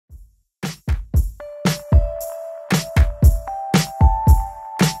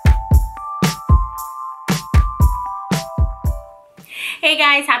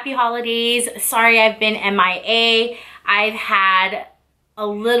guys, happy holidays. Sorry I've been MIA. I've had a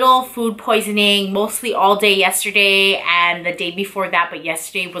little food poisoning mostly all day yesterday and the day before that, but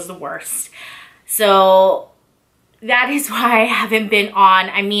yesterday was the worst. So that is why I haven't been on.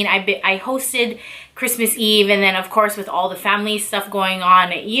 I mean, I hosted Christmas Eve, and then of course with all the family stuff going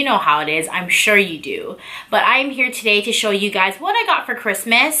on, you know how it is. I'm sure you do. But I'm here today to show you guys what I got for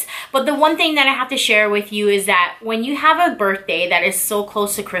Christmas. But the one thing that I have to share with you is that when you have a birthday that is so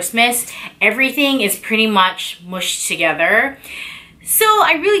close to Christmas, everything is pretty much mushed together. So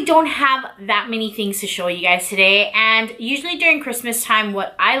I really don't have that many things to show you guys today, and usually during Christmas time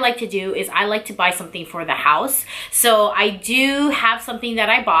what I like to do is I like to buy something for the house. So I do have something that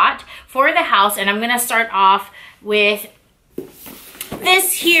I bought for the house, and I'm gonna start off with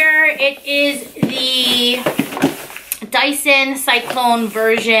this here. It is the Dyson Cyclone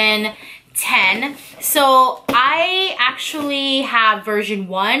version 10. So I actually have version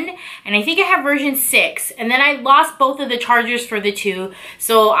 1 and I think I have version 6, and then I lost both of the chargers for the two,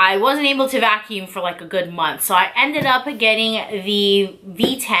 so I wasn't able to vacuum for like a good month. So I ended up getting the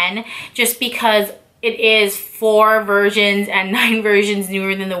V10 just because it is 4 versions and 9 versions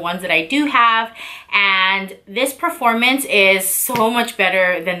newer than the ones that I do have, and this performance is so much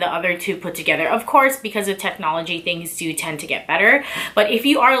better than the other two put together. Of course, because of technology, things do tend to get better, but if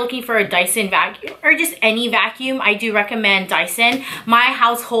you are looking for a Dyson vacuum or just any vacuum, I do recommend Dyson. My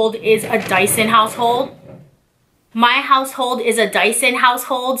household is a Dyson household.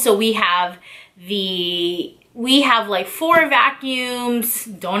 So we have like 4 vacuums.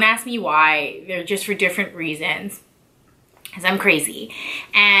 Don't ask me why. They're just for different reasons, because I'm crazy.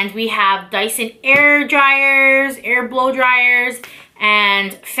 And we have Dyson air dryers, air blow dryers,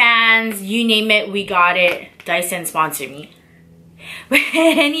 and fans, you name it, we got it. Dyson sponsor me. But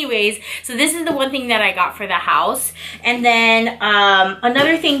anyways, so this is the one thing that I got for the house. And then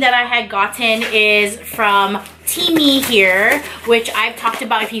another thing that I had gotten is from Teamy here, which I've talked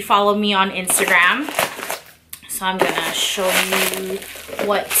about if you follow me on Instagram. So I'm gonna show you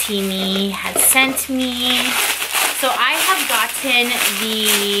what Teamy had sent me. So I have gotten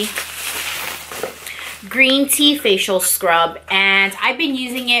the green tea facial scrub, and I've been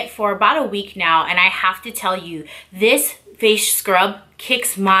using it for about a week now, and I have to tell you, this face scrub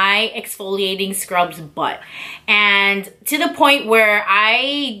kicks my exfoliating scrub's butt. And to the point where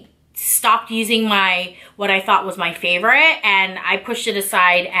I stopped using what I thought was my favorite, and I pushed it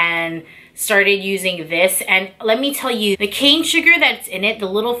aside and started using this. And let me tell you, the cane sugar that's in it, the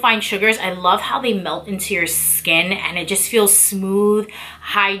little fine sugars, I love how they melt into your skin and it just feels smooth,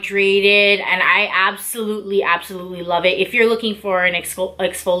 hydrated, and I absolutely love it. If you're looking for an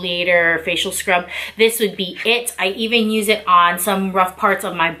exfoliator or facial scrub, this would be it. I even use it on some rough parts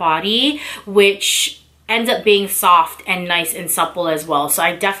of my body, which ends up being soft and nice and supple as well. So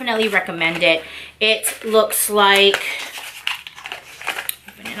I definitely recommend it. It looks like,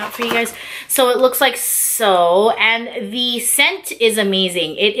 open it up for you guys. So it looks like so, and the scent is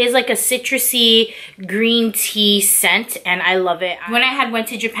amazing. It is like a citrusy green tea scent, and I love it. When I went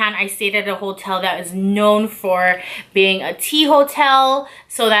to Japan, I stayed at a hotel that is known for being a tea hotel,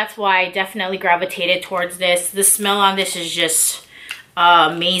 so that's why I definitely gravitated towards this. The smell on this is just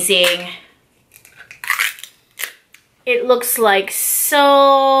amazing. It looks like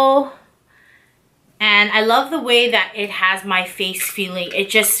so. And I love the way that it has my face feeling. It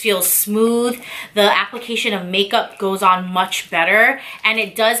just feels smooth. The application of makeup goes on much better, and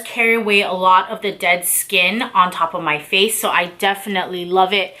it does carry away a lot of the dead skin on top of my face. So I definitely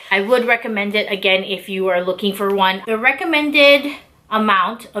love it. I would recommend it again if you are looking for one. The recommended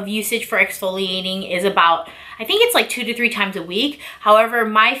amount of usage for exfoliating is about, I think it's like 2 to 3 times a week. However,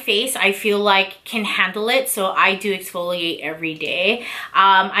 my face, I feel like, can handle it, so I do exfoliate every day.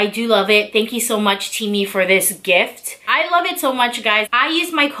 I do love it. Thank you so much, Teamy, for this gift. I love it so much, guys. I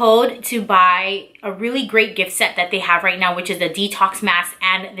used my code to buy a really great gift set that they have right now, which is the detox mask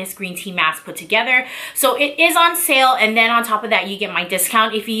and this green tea mask put together. So it is on sale, and then on top of that, you get my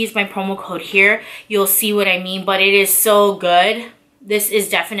discount. If you use my promo code here, you'll see what I mean, but it is so good. This is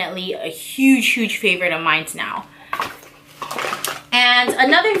definitely a huge favorite of mine now. And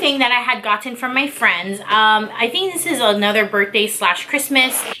another thing that I had gotten from my friends, I think this is another birthday /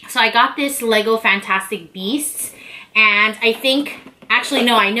 Christmas. So I got this Lego Fantastic Beasts, and I think, actually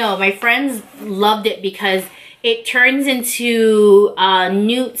no, I know, my friends loved it because it turns into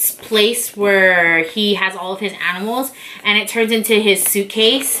Newt's place where he has all of his animals, and it turns into his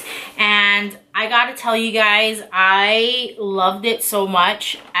suitcase. And I gotta tell you guys, I loved it so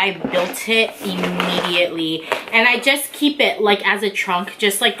much. I built it immediately, and I just keep it like as a trunk,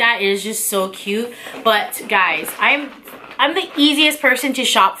 just like that. It is just so cute. But guys, I'm I'm the easiest person to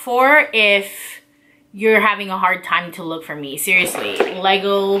shop for if you're having a hard time to look for me. Seriously,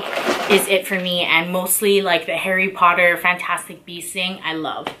 Lego is it for me, and mostly like the Harry Potter Fantastic Beasts thing I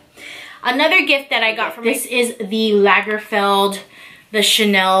love. Another gift that I got from this is the Lagerfeld, the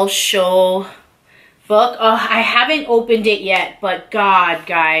Chanel show book. Oh, I haven't opened it yet, but God,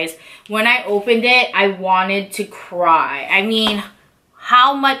 guys, when I opened it, I wanted to cry. I mean,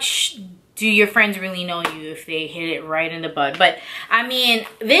 how much do your friends really know you if they hit it right in the bud? But I mean,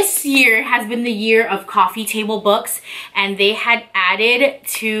 this year has been the year of coffee table books, and they had added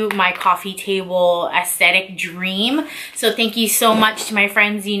to my coffee table aesthetic dream. So thank you so much to my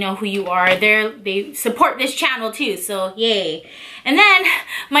friends. You know who you are. They support this channel too, so yay. And then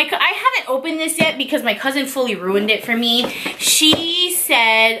I haven't opened this yet because my cousin fully ruined it for me. She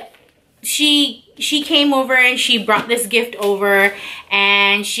said she came over and she brought this gift over,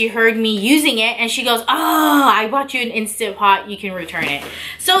 and she heard me using it, and she goes, oh, I bought you an Instant Pot, you can return it.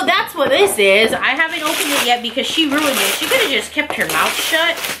 So that's what this is. I haven't opened it yet because she ruined it. She could have just kept her mouth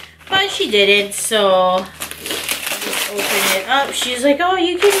shut, but she didn't. So I'll just open it up. She's like, oh,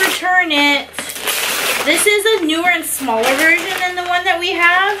 you can return it. This is a newer and smaller version than the one that we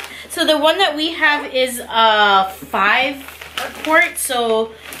have. So the one that we have is a 5-quart,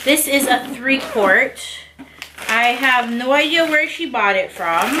 so this is a 3-quart. I have no idea where she bought it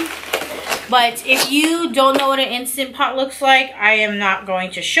from. But if you don't know what an Instant Pot looks like, I am not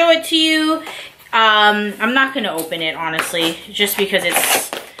going to show it to you. I'm not going to open it, honestly, just because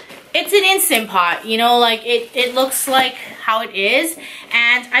it's an Instant Pot, you know, like it looks like how it is.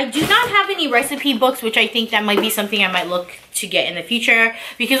 And I do not have any recipe books, which I think that might be something I might look to get in the future,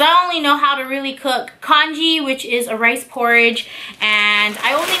 because I only know how to really cook congee, which is a rice porridge, and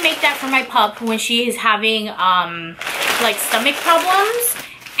I only make that for my pup when she is having like stomach problems.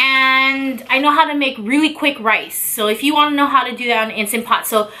 And I know how to make really quick rice, so if you want to know how to do that on an Instant Pot.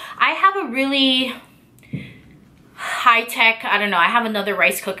 So I have a really high-tech, I don't know, I have another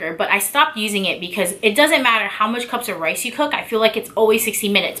rice cooker, but I stopped using it because it doesn't matter how much cups of rice you cook, I feel like it's always 60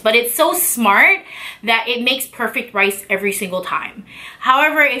 minutes, but it's so smart that it makes perfect rice every single time.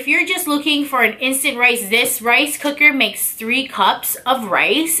 However, if you're just looking for an instant rice, this rice cooker makes 3 cups of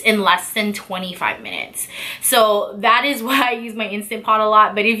rice in less than 25 minutes. So that is why I use my Instant Pot a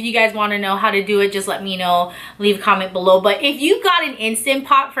lot. But if you guys want to know how to do it, just let me know, leave a comment below. But if you got an Instant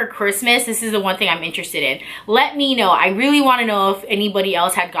Pot for Christmas, this is the one thing I'm interested in. Let me know. I really want to know if anybody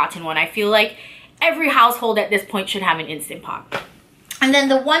else had gotten one. I feel like every household at this point should have an Instant Pot. And then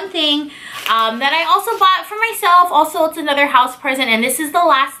the one thing that I also bought for myself, also it's another house present, and this is the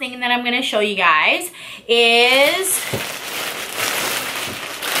last thing that I'm going to show you guys, is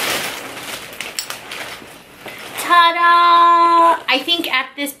ta-da! I think at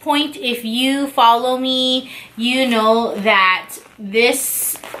this point, if you follow me, you know that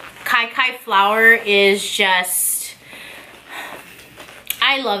this kai flower is just,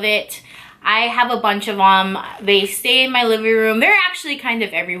 I love it. I have a bunch of them. They stay in my living room. They're actually kind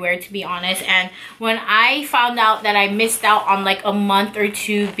of everywhere, to be honest. And when I found out that I missed out on like a month or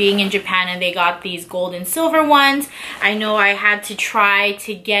 2 being in Japan and they got these gold and silver ones, I know I had to try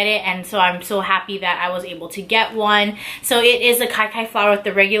to get it. And so I'm so happy that I was able to get one. So it is a kai flower with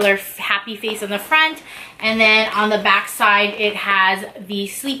the regular happy face on the front. And then on the back side, it has the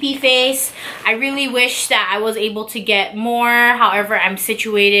sleepy face. I really wish that I was able to get more. However, I'm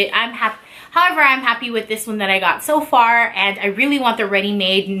happy with this one that I got so far, and I really want the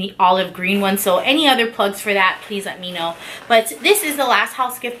ready-made olive green one. So any other plugs for that, please let me know. But this is the last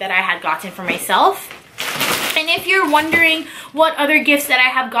house gift that I had gotten for myself. And if you're wondering what other gifts that I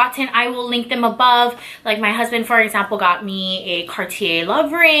have gotten, I will link them above. Like my husband, for example, got me a Cartier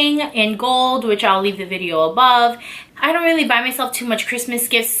love ring in gold, which I'll leave the video above. I don't really buy myself too much Christmas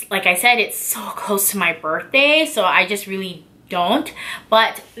gifts. Like I said, it's so close to my birthday, so I just really don't.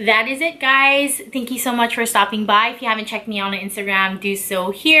 But that is it, guys. Thank you so much for stopping by. If you haven't checked me out on Instagram, do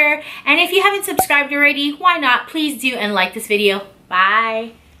so here. And if you haven't subscribed already, why not? Please do, and like this video.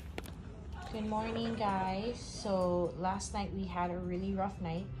 Bye. Good morning, guys. So last night we had a really rough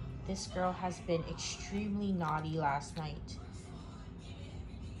night. This girl has been extremely naughty last night.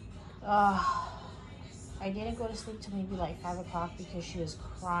 I didn't go to sleep till maybe like 5 o'clock because she was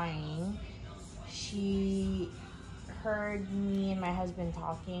crying. She heard me and my husband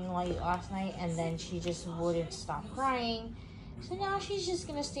talking late last night, and then she just wouldn't stop crying. So now she's just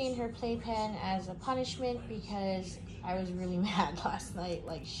gonna stay in her playpen as a punishment because I was really mad last night.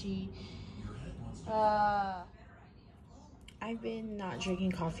 Like I've been not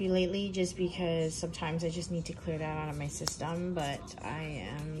drinking coffee lately just because sometimes I just need to clear that out of my system, but I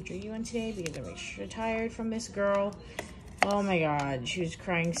am drinking one today because I'm extra tired from this girl. Oh my god, she was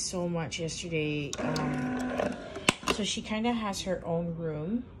crying so much yesterday. So she kind of has her own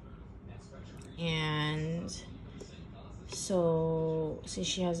room, and so since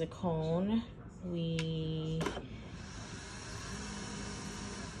she has a cone, we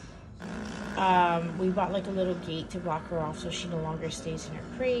bought like a little gate to block her off so she no longer stays in her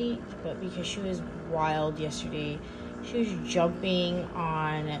crate. But because she was wild yesterday, she was jumping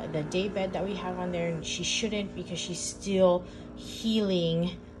on the day bed that we have on there, and she shouldn't because she's still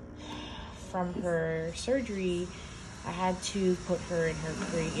healing from her surgery. I had to put her in her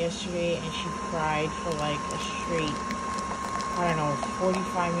crate yesterday, and she cried for like a straight, I don't know,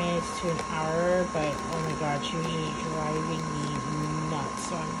 45 minutes to an hour. But oh my god, she was just driving me nuts.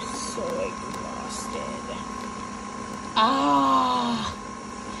 So I'm so exhausted.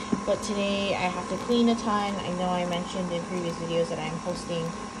 But today I have to clean a ton. I know I mentioned in previous videos that I'm hosting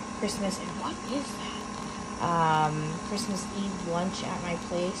Christmas, and what is that? Christmas Eve lunch at my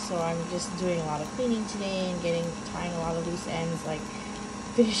place. So I'm just doing a lot of cleaning today and tying a lot of loose ends, like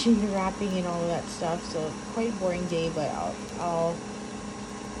finishing the wrapping and all of that stuff. So quite a boring day, but I'll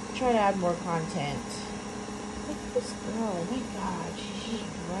try to add more content. Look at this girl, oh my god, she's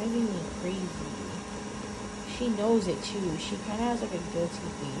just driving me crazy. She knows it too. She kind of has like a guilty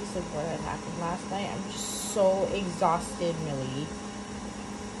face of what had happened last night. I'm just so exhausted, Millie.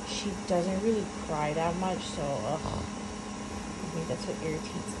 She doesn't really cry that much, so I think that's what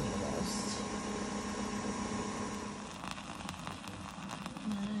irritates me most.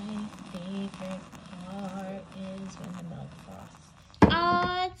 My favorite part is when the milk frosts.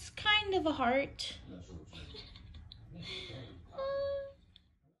 It's kind of a heart.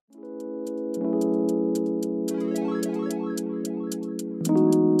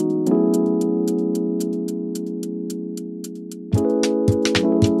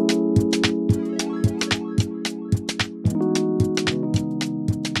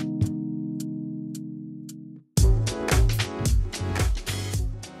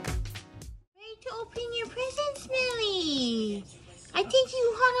 I think you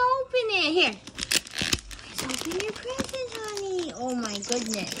want to open it. Here. Let's open your present, honey. Oh my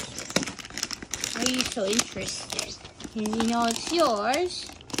goodness. Why are you so interested? You know it's yours.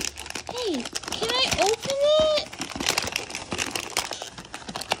 Hey, can I open it?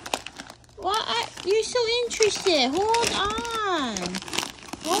 What? You're so interested. Hold on.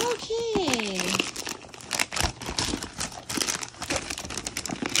 Okay.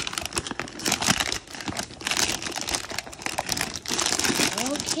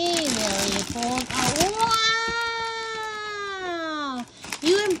 Okay, Millie, hold on. Wow!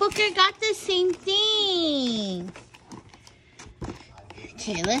 You and Booker got the same thing.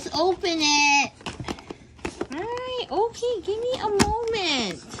 Okay, let's open it. Alright, okay, give me a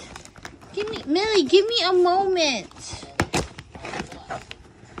moment. Millie, give me a moment.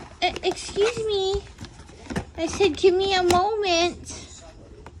 Excuse me. I said give me a moment.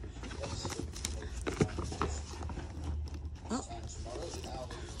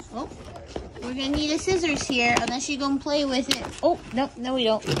 Oh, we're gonna need a scissors here, unless you're gonna play with it. Oh, no, we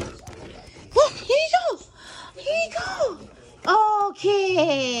don't. Look, here you go. Here you go.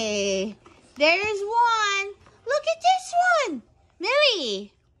 Okay, there's one. Look at this one,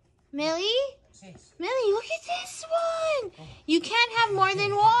 Millie. Millie, look at this one. You can't have more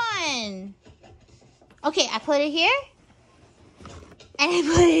than one. Okay, I put it here, and I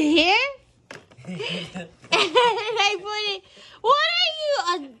put it here, and I put it. What are you?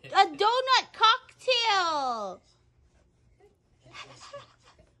 A donut cocktail.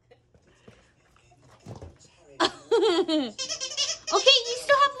 Okay, you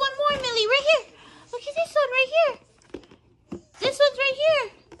still have one more, Millie, right here. Look at this one right here. This one's right here.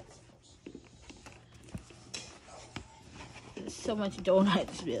 There's so much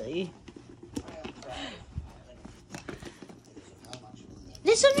donuts, Millie.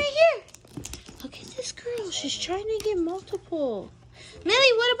 This one right here. Look at this girl. She's trying to get multiple.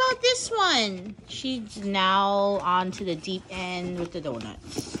 Millie, what about this one? She's now on to the deep end with the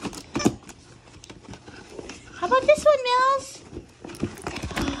donuts. How about this one, Mills?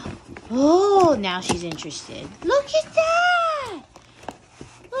 Oh, now she's interested. Look at that.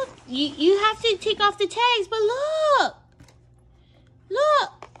 Look, you have to take off the tags, but look.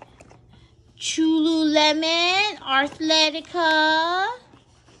 Look. Chululemon, Arthletica.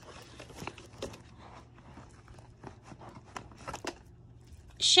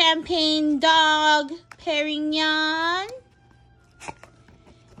 Champagne Dog Perignon,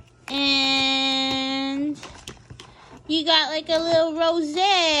 and you got like a little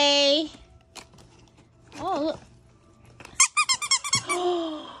rosé. Oh, look.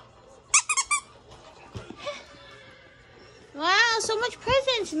 Wow, so much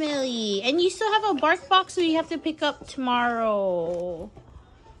presents, Millie. And you still have a bark box that you have to pick up tomorrow.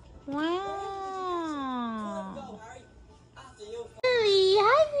 Wow. Millie,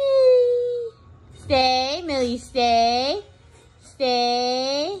 hi, Millie. Stay, Millie, stay.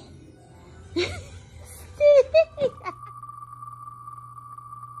 Stay.